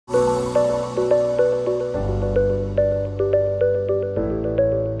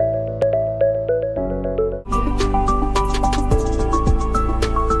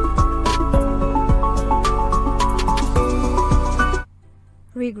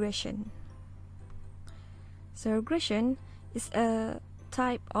regression. So regression is a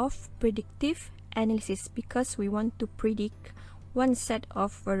type of predictive analysis because we want to predict one set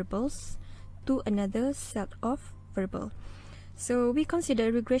of variables to another set of variables. So we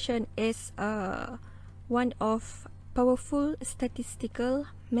consider regression as one of powerful statistical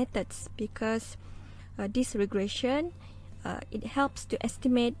methods because this regression it helps to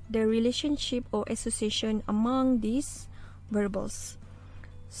estimate the relationship or association among these variables.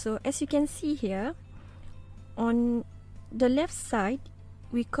 So as you can see here, on the left side,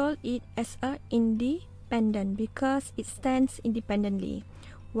 we call it as a independent because it stands independently,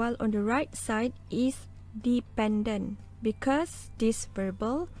 while on the right side is dependent because this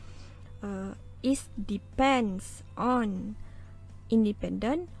variable depends on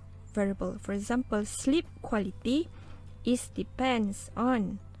independent variable. For example, sleep quality depends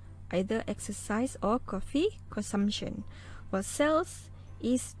on either exercise or coffee consumption, while sales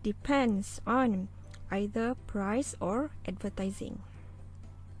depends on either price or advertising.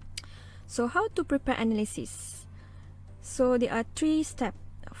 So how to prepare analysis? So there are 3 steps.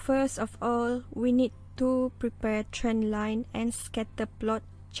 First of all, we need to prepare trend line and scatter plot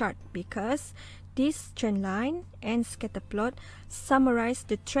chart because this trend line and scatter plot summarize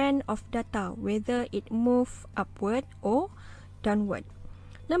the trend of data, whether it move upward or downward.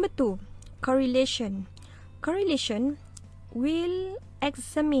 Number 2, correlation. Correlation will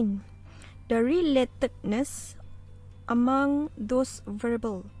examine the relatedness among those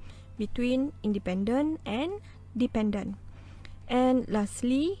variables between independent and dependent. And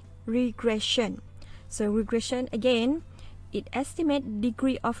lastly, regression. So regression again, it estimates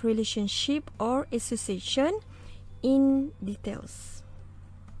degree of relationship or association in details.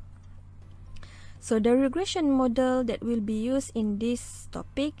 So the regression model that will be used in this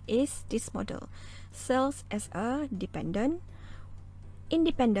topic is this model: sales as a dependent,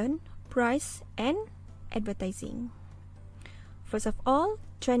 independent, price, and advertising. First of all,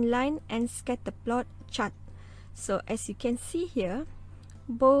 trend line and scatter plot chart. So as you can see here,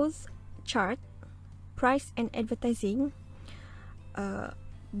 both chart, price and advertising,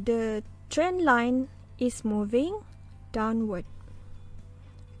 the trend line is moving downward.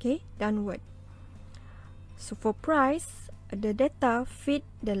 Okay, downward. So for price, the data fit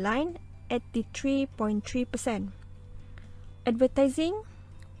the line at 83.3%. Advertising,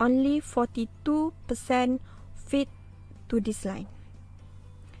 only 42% fit to this line.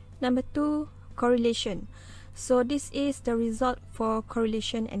 Number 2, correlation. So this is the result for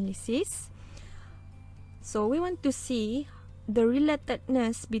correlation analysis. So we want to see the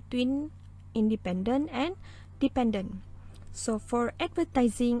relatedness between independent and dependent. So for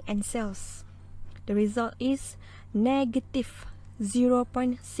advertising and sales, the result is negative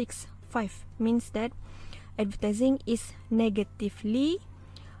 0.65, means that advertising is negatively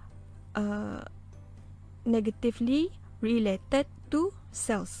related to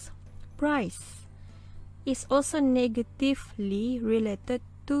sales. Price is also negatively related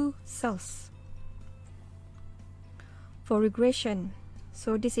to sales. For regression,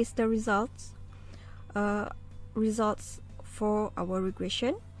 so this is the results for our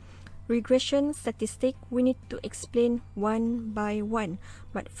regression. Regression statistic, we need to explain one by one,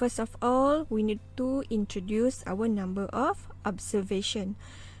 but first of all we need to introduce our number of observation.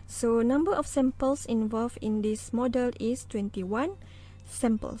 So number of samples involved in this model is 21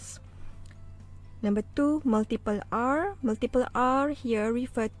 samples. Number 2, multiple R. Multiple R here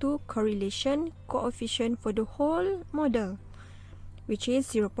refer to correlation coefficient for the whole model, which is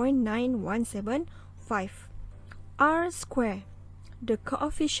 0.9175. R square, the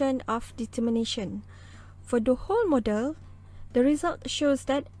coefficient of determination. For the whole model, the result shows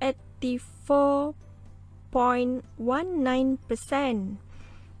that 84.19%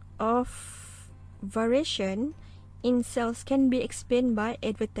 of variation in sales can be explained by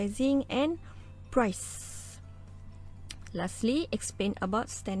advertising and price. Lastly, explain about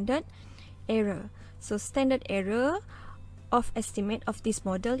standard error. So standard error of estimate of this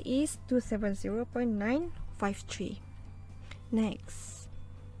model is 270.953. Next,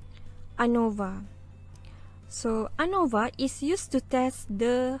 ANOVA. So ANOVA is used to test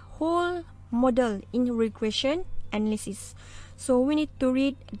the whole model in regression analysis. So we need to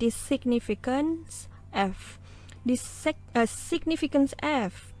read this significance F. This significance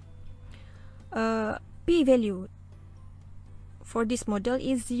F p-value for this model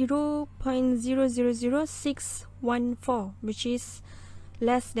is 0.000614, which is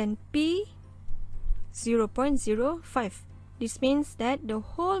less than p 0.05. This means that the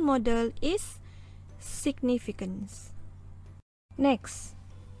whole model is significant. Next,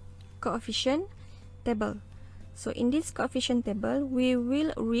 coefficient table. So in this coefficient table, we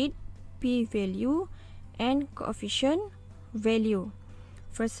will read p-value and coefficient value.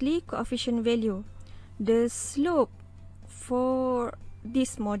 Firstly, coefficient value. The slope for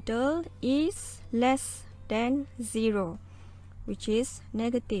this model is less than 0, which is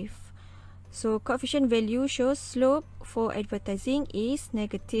negative. So coefficient value shows slope for advertising is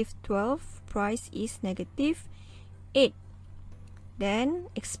 -12, price is -8. Then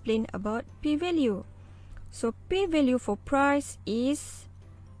explain about p-value. So p-value for price is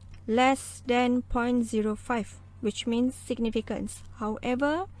less than 0.05, which means significance.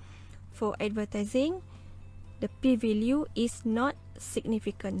 However, for advertising, the p-value is not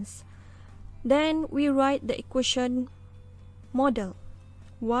significance. Then we write the equation model.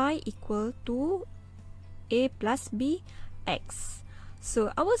 Y equal to A plus B X. So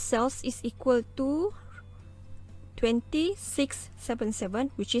our sales is equal to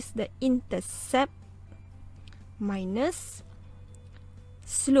 2677, which is the intercept, minus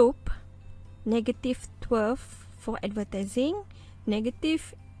slope -12 for advertising,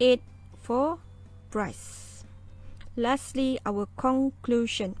 -8 for price. Lastly, our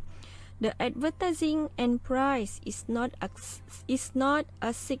conclusion. The advertising and price is not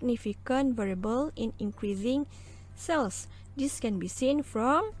a significant variable in increasing sales. This can be seen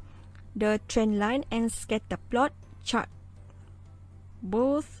from the trend line and scatter plot chart.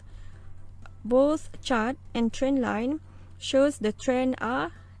 Both chart and trend line shows the trend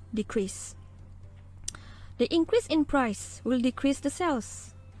are decrease. The increase in price will decrease the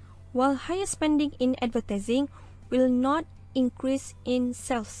sales, while higher spending in advertising will not increase in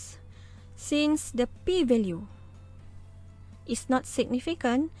sales. Since the p-value is not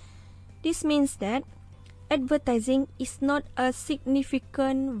significant, this means that advertising is not a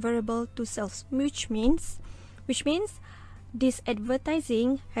significant variable to sales, which means this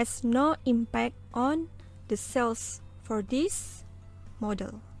advertising has no impact on the sales for this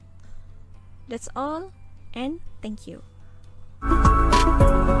model. That's all, and thank you.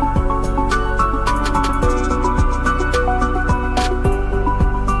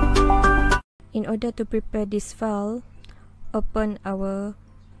 In order to prepare this file, open our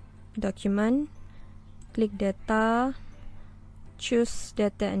document, click data, choose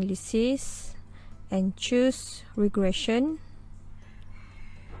data analysis, and choose regression.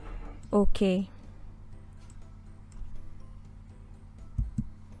 OK.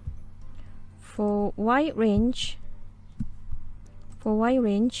 For Y range,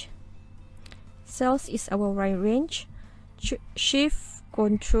 sales is our Y range. Shift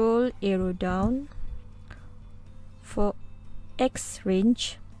Control arrow down. For X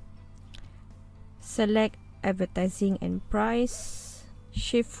range, select advertising and price.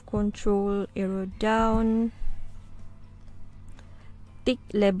 Shift Control arrow down. Tick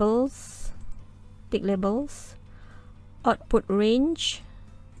labels. Output range.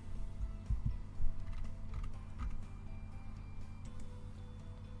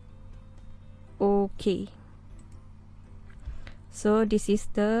 OK. So this is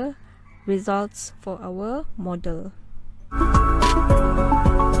the results for our model.